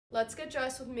Let's get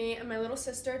dressed with me and my little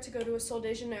sister to go to a Sol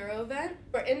de Janeiro event.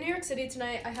 We're in New York City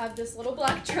tonight. I have this little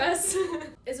black dress.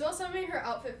 Isabel sent me her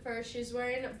outfit first. She's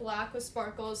wearing black with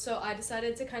sparkles, so I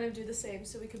decided to kind of do the same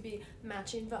so we could be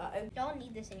matching vibe. You don't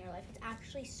need this in your life. It's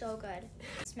actually so good.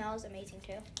 It smells amazing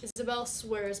too. Isabel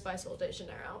swears by Sol de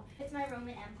Janeiro. It's my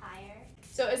Roman Empire.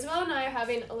 So Isabel and I are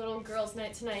having a little girls'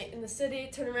 night tonight in the city.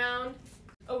 Turn around.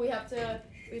 Oh, we have to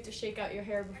shake out your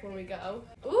hair before we go.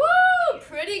 Ooh,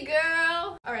 pretty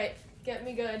girl. All right, get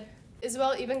me good.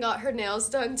 Isabel even got her nails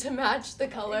done to match the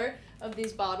color of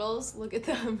these bottles. Look at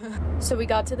them. So we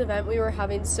got to the event. We were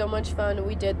having so much fun.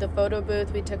 We did the photo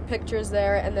booth. We took pictures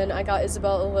there, and then I got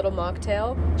Isabel a little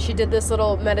mocktail. She did this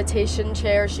little meditation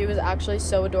chair. She was actually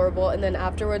so adorable. And then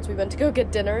afterwards, we went to go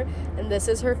get dinner, and this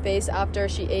is her face after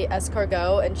she ate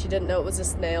escargot, and she didn't know it was a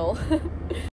snail.